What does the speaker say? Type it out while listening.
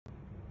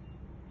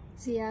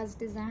Zia's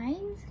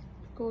Designs,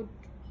 code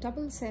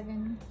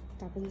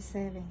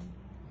 7777.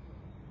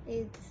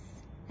 It's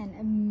an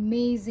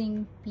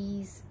amazing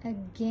piece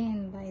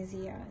again by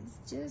Zia's.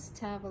 Just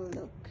have a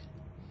look.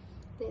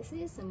 This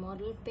is the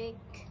model pic,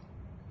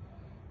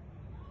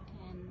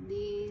 and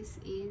this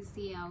is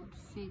the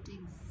outfit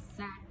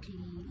exactly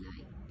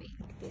like pic.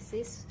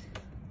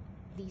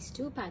 These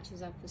two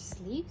patches are for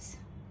sleeves,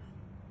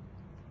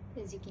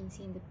 as you can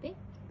see in the pic.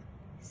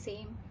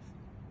 Same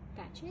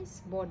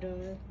patches,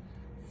 border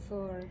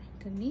for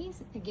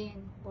kameez,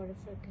 again border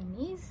for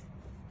kameez,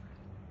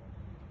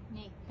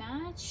 neck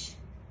patch,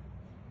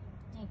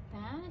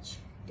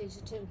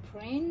 digital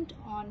print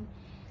on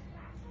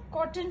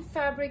cotton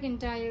fabric,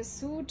 entire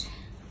suit.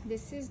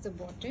 This is the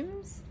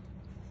bottoms,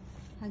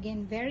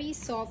 again very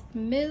soft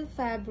mill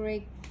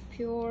fabric,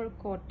 pure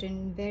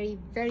cotton,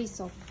 very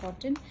soft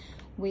cotton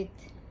with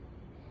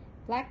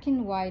black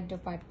and white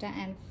dupatta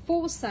and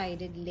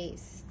four-sided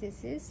lace.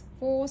 This is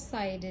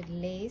four-sided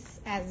lace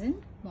as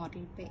in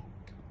model pic.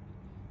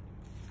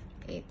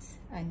 It's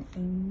an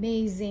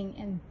amazing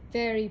and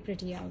very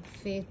pretty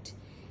outfit.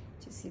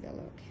 Just see the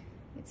look.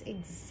 It's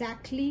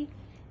exactly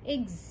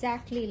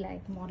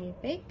like model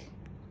pic.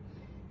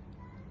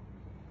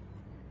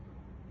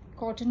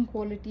 Cotton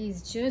quality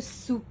is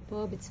just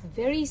superb. It's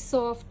very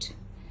soft,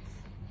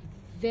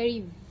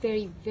 very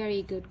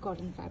good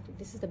cotton fabric.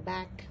 This is the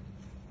back.